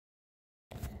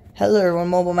Hello everyone,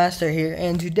 mobilemaster here,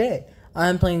 and today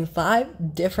I'm playing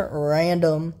 5 different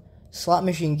random slot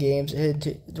machine games.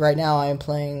 Right now I am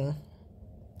playing,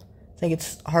 I think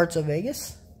it's Hearts of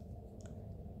Vegas.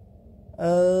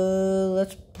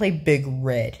 Let's play Big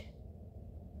Red.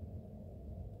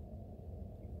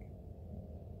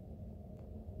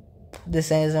 This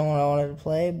isn't what I wanted to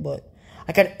play, but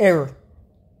I got an error.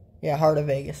 Yeah, Heart of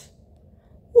Vegas.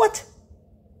 What?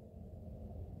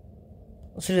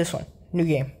 Let's do this one. New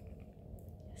game.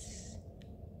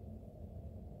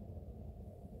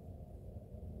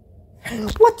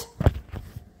 What?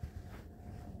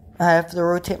 I have to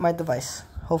rotate my device.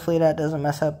 Hopefully that doesn't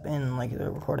mess up in like the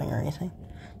recording or anything.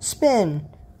 Spin.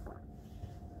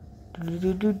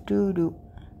 Do.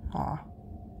 Aw.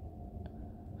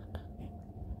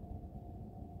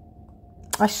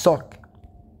 I suck.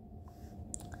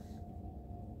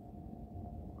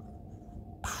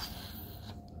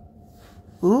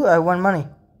 Ooh, I won money.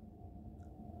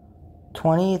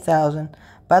 20,000.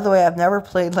 By the way, I've never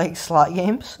played like slot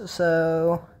games,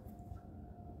 so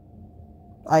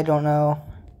I don't know.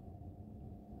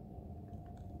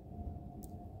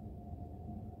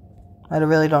 I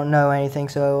really don't know anything,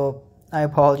 so I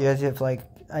apologize if like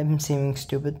I'm seeming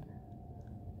stupid.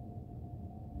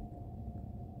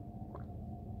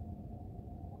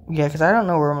 Yeah, because I don't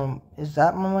know where is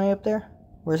that my money up there?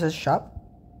 Where's this shop?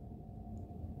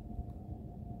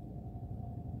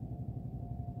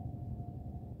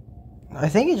 I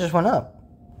think it just went up.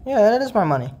 Yeah, that is my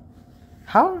money.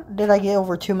 How did I get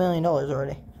over $2 million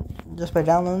already? Just by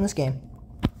downloading this game.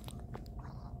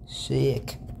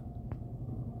 Sick.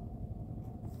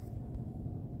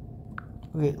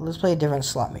 Okay, let's play a different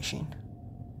slot machine.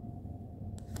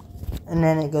 And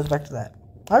then it goes back to that.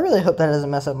 I really hope that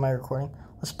doesn't mess up my recording.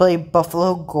 Let's play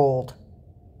Buffalo Gold.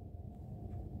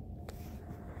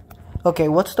 Okay,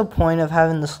 what's the point of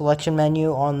having the selection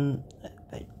menu on...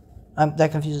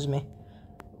 that confuses me.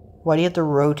 Why do you have to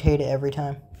rotate it every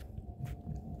time?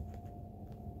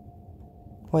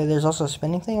 Wait, there's also a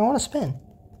spinning thing? I want to spin.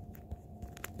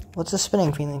 What's the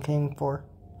spinning thing for?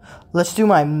 Let's do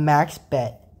my max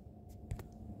bet.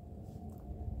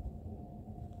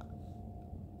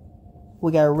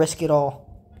 We gotta risk it all.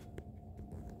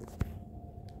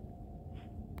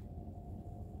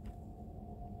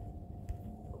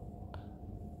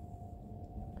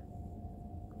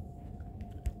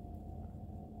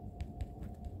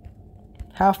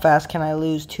 How fast can I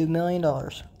lose $2 million?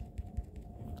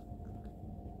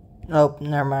 Nope,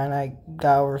 never mind. I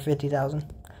got over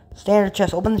 50,000. Standard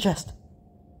chest. Open the chest.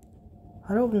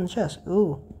 How to open the chest?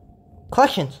 Ooh.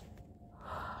 Collections.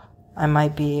 I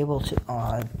might be able to... Oh,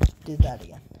 I did that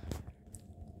again.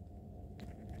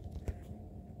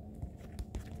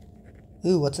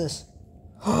 Ooh, what's this?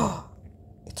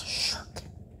 It's a shark.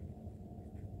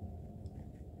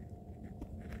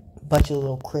 Bunch of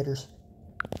little critters.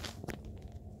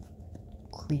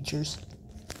 Creatures.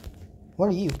 What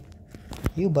are you?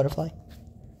 You butterfly.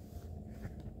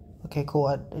 Okay, cool.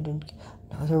 I didn't.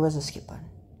 No, there was a skip button.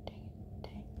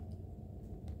 Dang.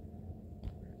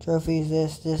 Trophies.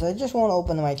 This. I just want to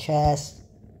open my chest.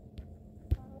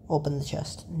 Open the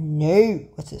chest. No.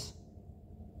 What's this?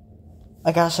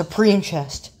 I got a Supreme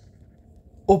chest.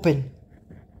 Open.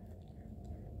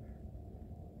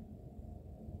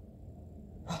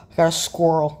 I got a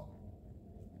squirrel.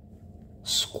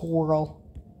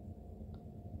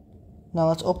 Now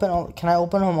let's open. Can I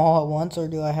open them all at once, or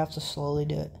do I have to slowly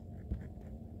do it?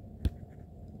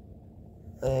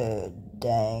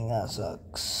 Dang, that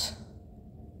sucks.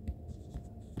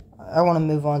 I want to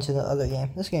move on to the other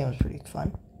game. This game is pretty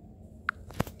fun.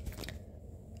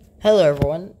 Hello,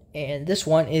 everyone, and this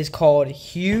one is called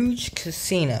Huge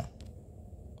Casino.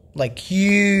 Like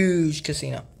Huge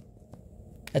Casino.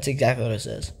 That's exactly what it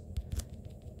says.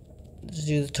 Let's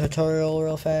do the tutorial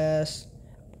real fast.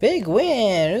 Big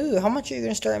win! Ooh, how much are you going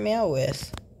to start me out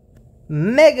with?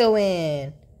 Mega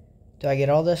win! Do I get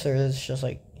all this, or is it just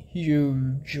like,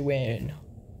 huge win?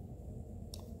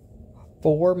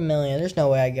 4 million. There's no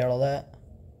way I get all that.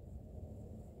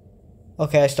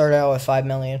 Okay, I started out with 5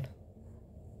 million.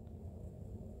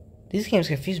 These games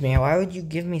confuse me. Why would you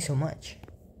give me so much?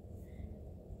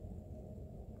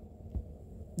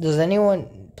 Does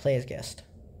anyone play as guest?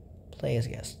 Play as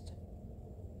guest.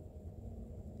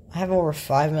 I have over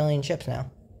 5 million chips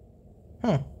now.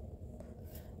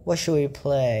 What should we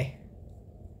play?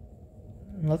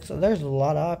 Looks like there's a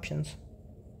lot of options.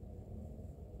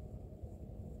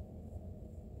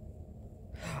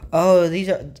 Oh, these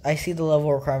are... I see the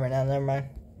level requirement now. Never mind.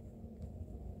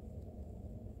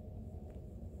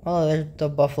 Oh, there's the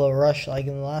Buffalo Rush like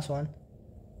in the last one.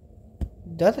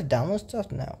 Do I have to download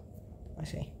stuff? No. I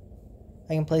see.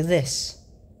 I can play this.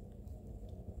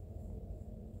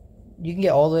 You can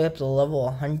get all the way up to level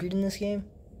 100 in this game.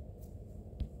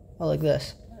 Oh, like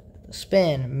this.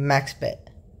 Spin, max bet.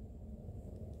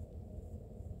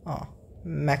 Oh,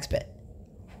 max bet.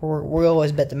 We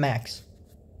always bet the max.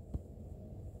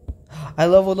 I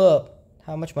leveled up.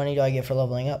 How much money do I get for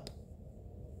leveling up?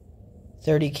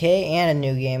 30k and a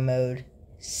new game mode.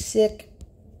 Sick.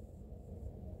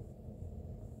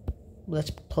 Let's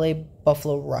play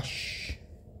Buffalo Rush.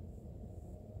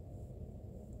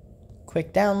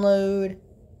 Quick download.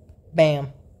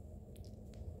 Bam.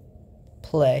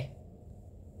 Play.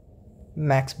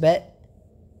 Max bet.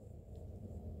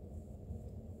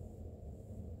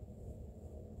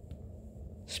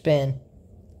 Spin.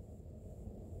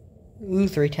 Ooh,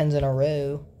 3 10s in a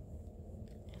row.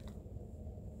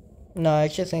 No, I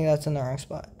actually think that's in the wrong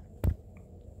spot.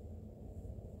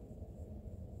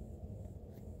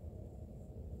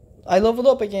 I leveled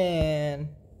up again.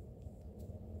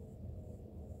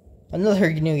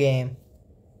 Another new game.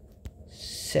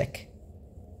 Sick.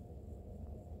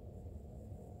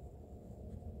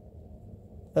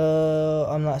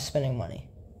 I'm not spending money.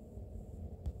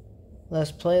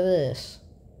 Let's play this.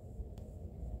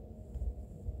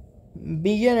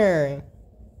 Beginner.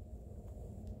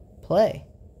 Play.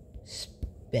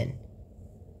 Spin.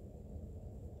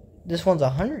 This one's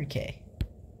 100k.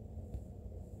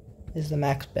 This is the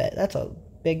max bet. That's a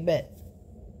big bet.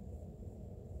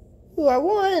 Ooh, I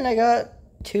won. I got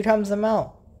 2 times the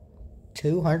amount.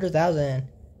 200,000.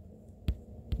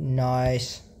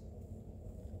 Nice.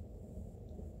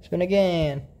 Spin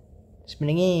again. Spin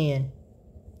again.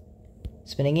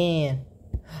 Spin again.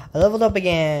 I leveled up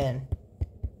again.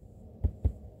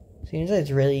 Seems like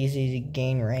it's really easy to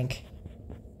gain rank.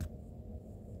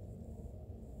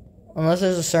 Unless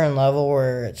there's a certain level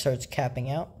where it starts capping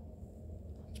out.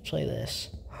 Let's play this.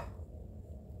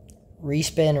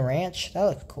 Respin Ranch. That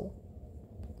looks cool.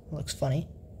 Looks funny.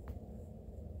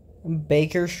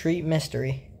 Baker Street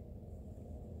Mystery.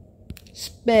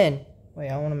 Spin. Wait,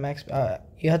 I want to max.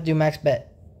 You have to do max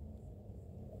bet.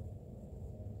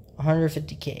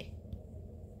 150k.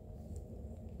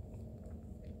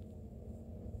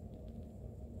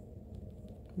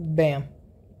 Bam.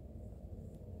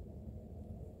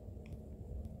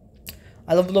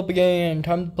 I leveled up again.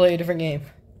 Time to play a different game.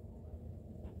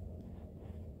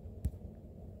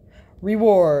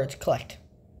 Rewards. Collect.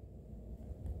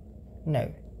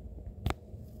 No.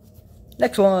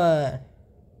 Next one.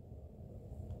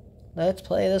 Let's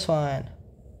play this one.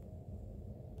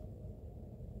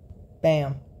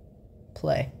 Bam.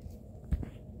 Play.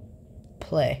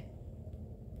 Play.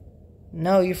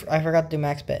 No, I forgot to do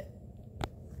max bet.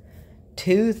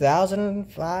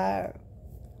 2,005.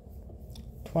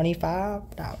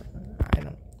 25,000.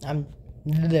 I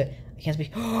can't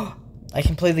speak. I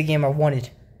can play the game I wanted.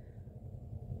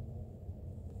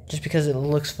 Just because it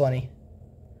looks funny.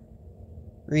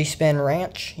 Respin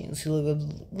Ranch. You can see,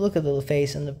 look at the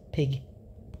face and the pig.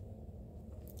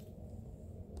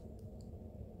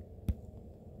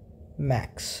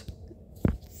 Max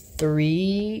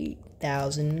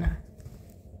 3,000.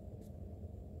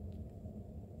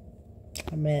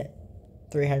 I'm at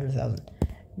 300,000.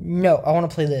 No, I want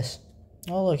to play this.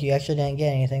 Oh look, you actually didn't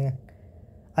get anything.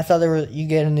 I thought you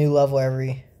get a new level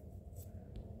every.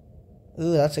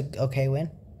 Ooh, that's a okay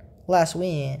win. Last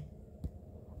win.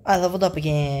 I leveled up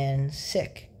again.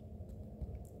 Sick.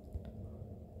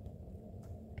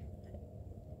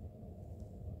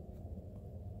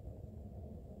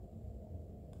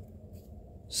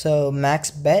 So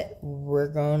max bet, we're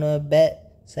gonna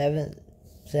bet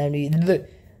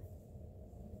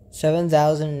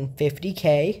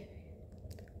 7,050k.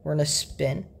 We're gonna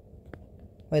spin.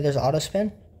 Wait, there's auto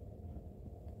spin.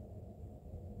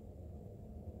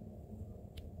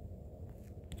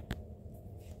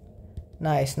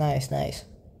 Nice, nice, nice.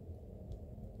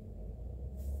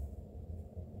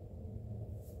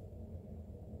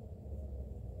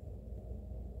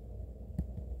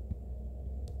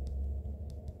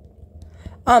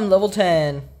 I'm level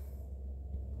 10.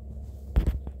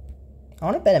 I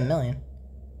want to bet $1 million.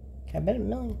 Can I bet $1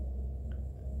 million?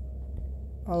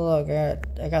 Oh look, I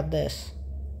got this.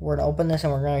 We're gonna open this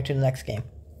and we're going to the next game.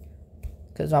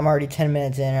 Because I'm already 10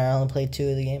 minutes in and I only played 2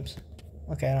 of the games.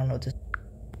 Okay, I don't know what this.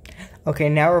 Okay,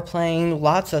 now we're playing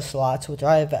lots of slots, which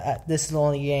this is the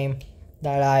only game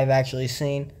that I've actually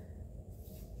seen.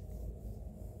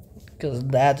 Because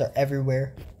the ads are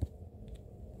everywhere.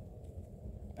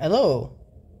 Hello.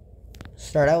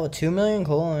 Start out with 2 million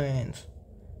coins.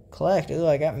 Collect. Ooh,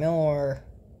 I got more.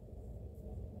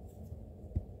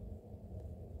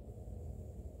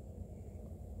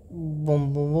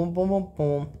 Boom, boom, boom, boom, boom,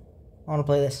 boom. I want to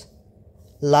play this.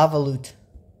 Lava loot.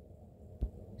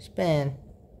 Spin.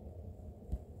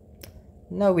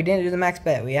 No, we didn't do the max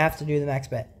bet. We have to do the max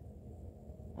bet.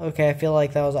 Okay, I feel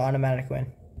like that was an automatic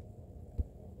win.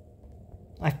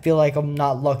 I feel like I'm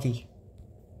not lucky.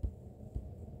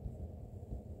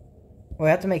 We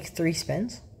have to make 3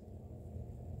 spins?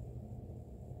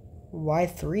 Why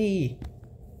 3?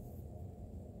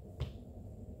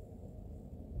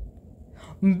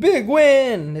 Big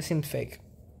win! This seems fake.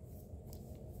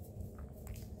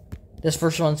 This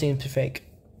first one seems fake.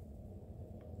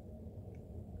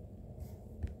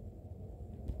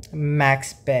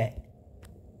 Max bet.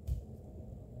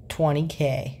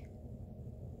 20K.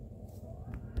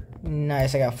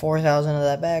 Nice, I got 4,000 of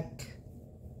that back.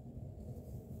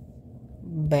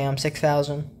 Bam,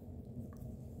 6,000.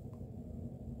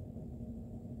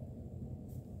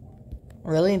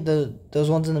 Really? Those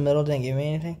ones in the middle didn't give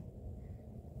me anything?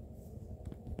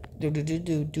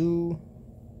 Do.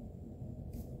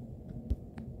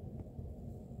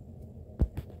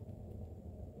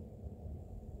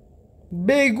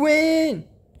 Big win!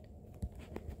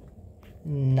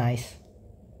 Nice.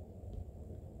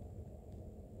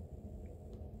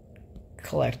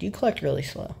 Collect. You collect really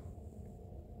slow.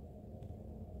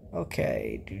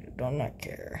 Okay, dude, do not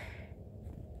care.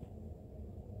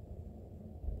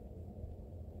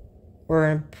 We're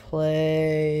gonna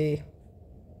play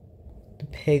the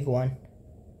pig one.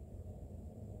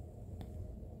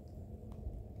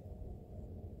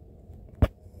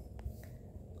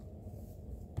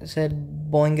 It said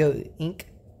Boingo Inc.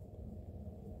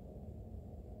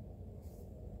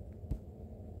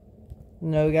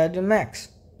 No, we gotta do max.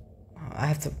 I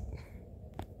have to.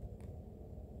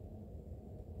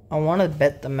 I want to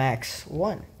bet the max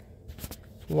 1.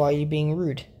 Why are you being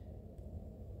rude?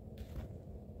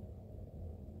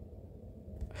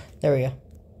 There we go.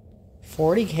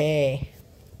 40K.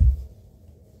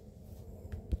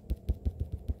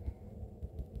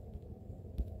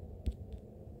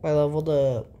 I leveled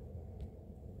up.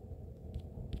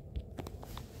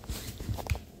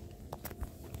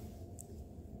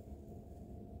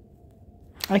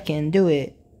 I can do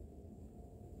it.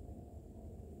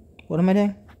 What am I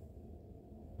doing?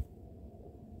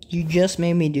 You just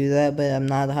made me do that, but I'm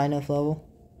not at a high enough level.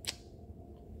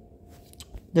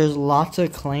 There's lots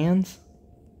of clans.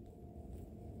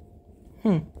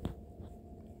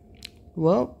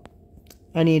 Well,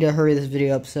 I need to hurry this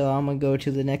video up, so I'm gonna go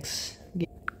to the next game.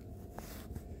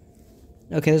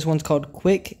 Okay, this one's called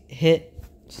Quick Hit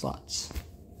Slots.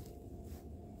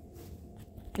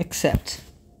 Accept.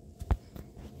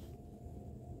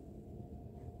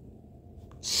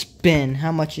 Spin.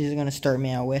 How much is it gonna start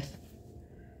me out with?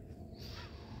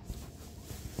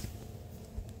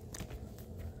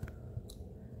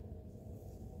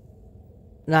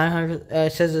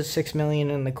 It says it's 6 million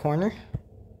in the corner.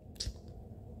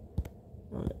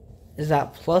 Is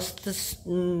that plus this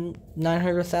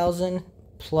 900,000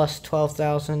 plus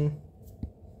 12,000?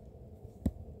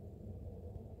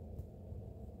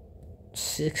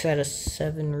 6 out of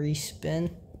 7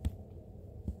 respin.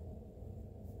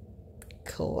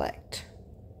 Collect.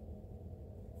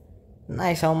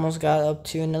 Nice, almost got up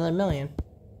to another million.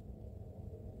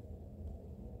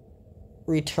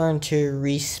 Return to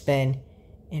respin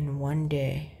in 1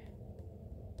 day.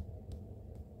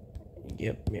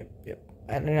 Yep.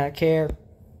 I do not care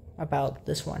about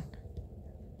this one.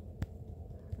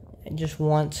 I just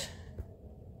want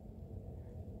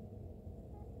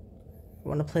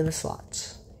to play the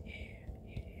slots.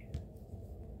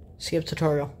 Skip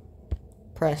tutorial.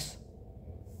 Press.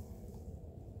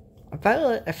 I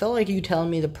felt like you telling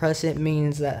me to press it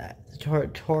means that the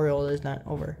tutorial is not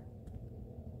over.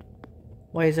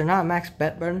 Wait, is there not a max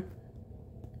bet button?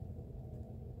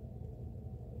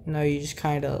 No, you just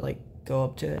kind of like go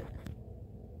up to it.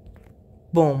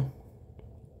 Boom.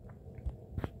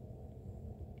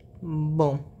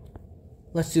 Boom.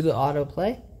 Let's do the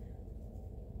autoplay.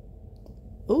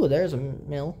 Ooh, there's a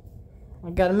mil. I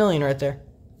got a million right there.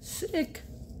 Sick.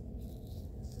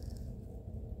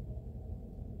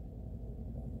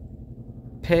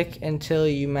 Pick until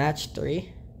you match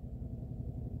 3.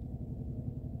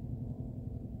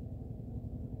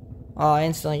 Oh, I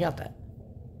instantly got that.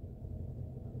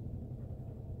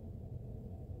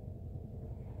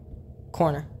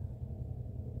 Corner.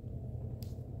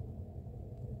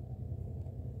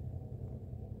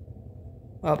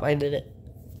 Oh, I did it.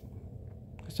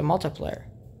 It's a multiplayer.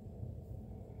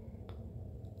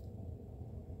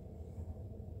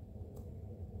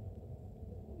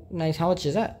 Nice. How much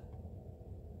is that?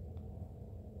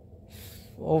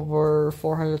 Over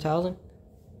 400,000.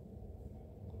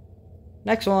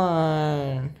 Next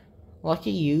one.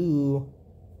 Lucky you.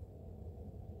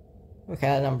 Okay,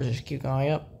 that number just keep going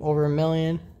up. Over 1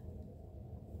 million.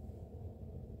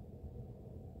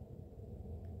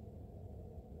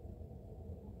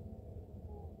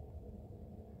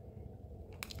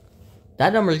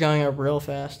 That number's going up real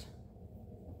fast.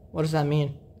 What does that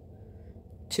mean?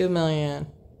 2 million.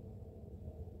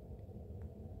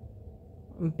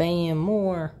 Bam,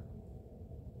 more.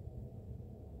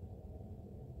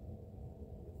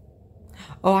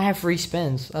 Oh, I have free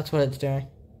spins. That's what it's doing.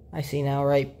 I see now,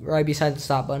 right beside the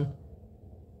stop button.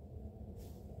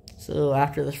 So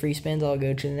after the free spins, I'll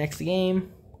go to the next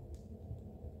game.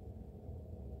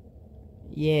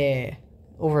 Yeah.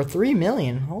 Over 3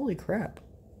 million. Holy crap.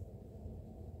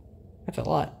 That's a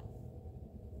lot.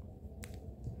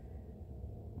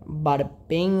 Bada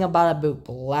bing, bada boop.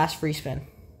 Last free spin.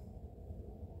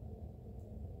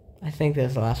 I think this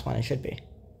is the last one. It should be.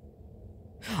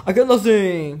 I got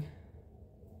nothing.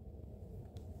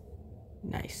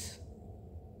 Nice.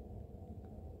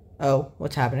 Oh,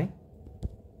 what's happening?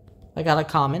 I got a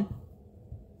common.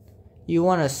 You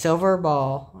want a silver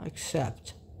ball.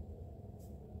 Accept.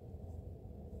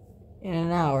 In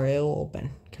an hour, it will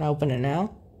open. Can I open it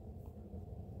now?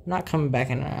 I'm not coming back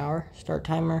in an hour. Start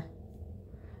timer.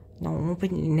 No, I'm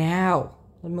opening it now.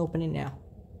 Let me open it now.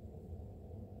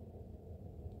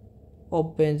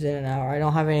 Opens in an hour. I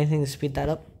don't have anything to speed that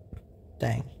up.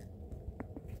 Dang.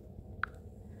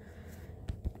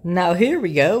 Now here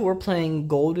we go. We're playing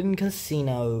Golden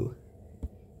Casino.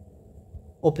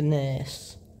 Open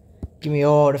this. Give me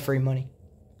all the free money.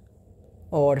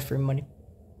 All the free money.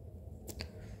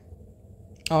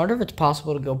 I wonder if it's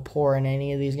possible to go poor in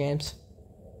any of these games.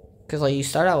 Because like you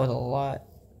start out with a lot.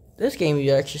 This game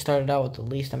you actually started out with the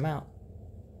least amount.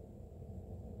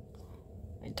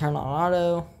 I turn on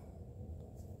auto.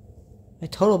 My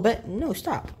total bet? No,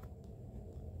 stop.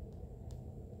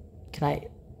 Can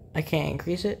I can't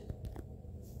increase it?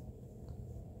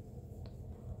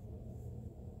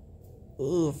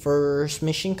 Ooh, first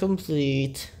mission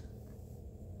complete.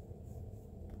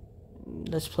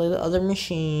 Let's play the other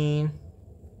machine.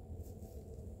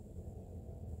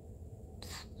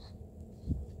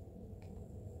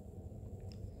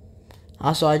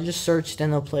 Also, I just searched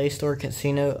in the Play Store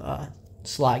casino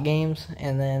slot games,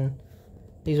 and then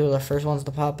these were the first ones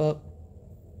to pop up.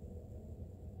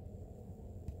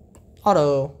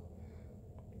 Auto.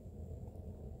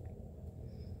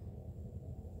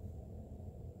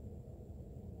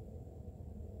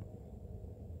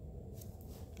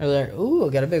 Are there? Ooh, I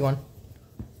got a big one.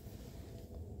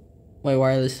 Wait,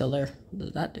 why are they still there? What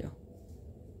does that do?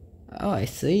 Oh, I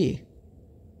see.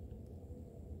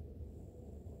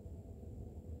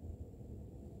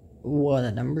 What,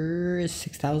 that number is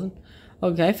 6,000?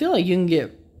 Okay, I feel like you can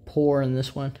get poor in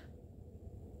this one.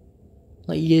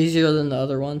 Like, easier than the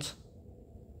other ones.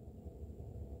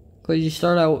 Because you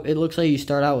start out, it looks like you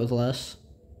start out with less.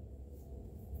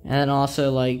 And then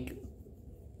also, like,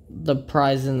 the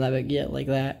prize isn't that big yet, like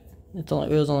that. It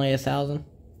was only 1,000.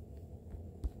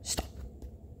 Stop.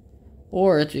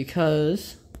 Or it's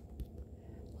because,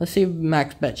 let's see if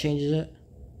max bet changes it.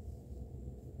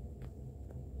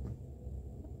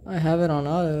 I have it on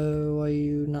auto. Why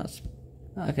you not?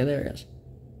 Okay, there it is.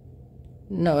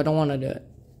 No, I don't want to do it.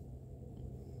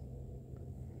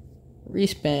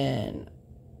 Respin.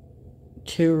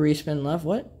 2 respin left.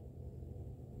 What?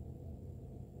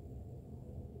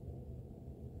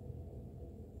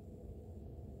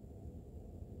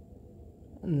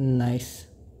 Nice.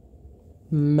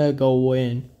 Mega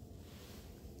win.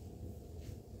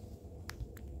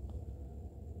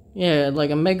 Yeah, like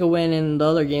a mega win in the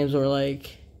other games were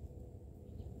like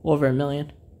over 1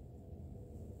 million.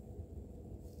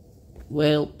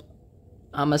 Well,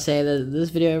 I'm gonna say that this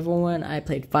video, everyone, I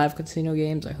played 5 casino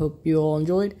games. I hope you all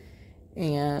enjoyed.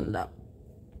 And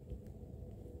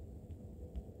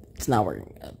it's not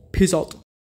working. Peace out.